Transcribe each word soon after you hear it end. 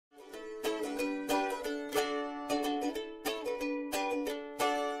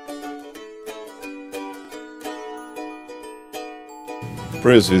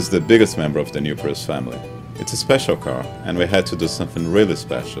Prius is the biggest member of the new Prius family. It's a special car, and we had to do something really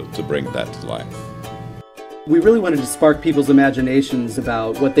special to bring that to life. We really wanted to spark people's imaginations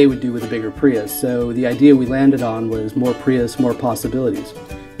about what they would do with a bigger Prius, so the idea we landed on was more Prius, more possibilities.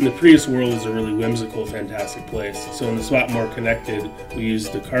 And the Prius world is a really whimsical, fantastic place. So in the Swap More Connected, we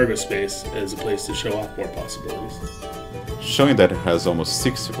used the cargo space as a place to show off more possibilities. Showing that it has almost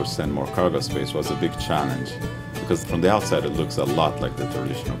 60% more cargo space was a big challenge, because from the outside it looks a lot like the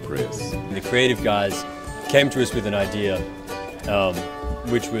traditional Prius. The creative guys came to us with an idea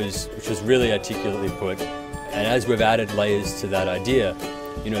which was really articulately put, and as we've added layers to that idea,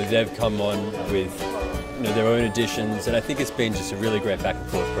 they've come on with their own additions, and I think it's been just a really great back and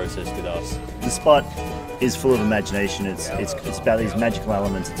forth process with us. The spot is full of imagination. It's about these magical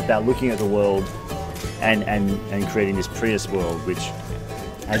elements. It's about looking at the world and creating this Prius world, which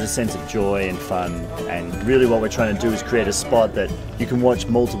has a sense of joy and fun. And really what we're trying to do is create a spot that you can watch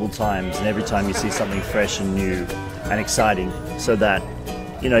multiple times, and every time you see something fresh and new and exciting, so that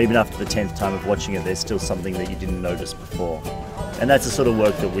even after the 10th time of watching it, there's still something that you didn't notice before. And that's the sort of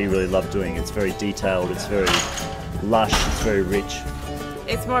work that we really love doing. It's very detailed, it's very lush, it's very rich.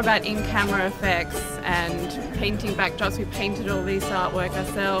 It's more about in-camera effects and painting backdrops. We painted all this artwork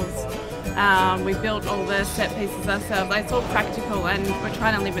ourselves. We built all the set pieces ourselves. It's all practical, and we're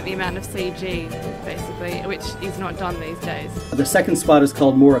trying to limit the amount of CG, basically, which is not done these days. The second spot is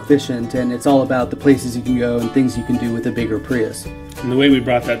called More Efficient, and it's all about the places you can go and things you can do with a bigger Prius. And the way we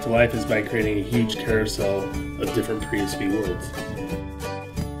brought that to life is by creating a huge carousel of different Prius V worlds.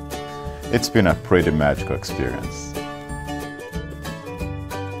 It's been a pretty magical experience.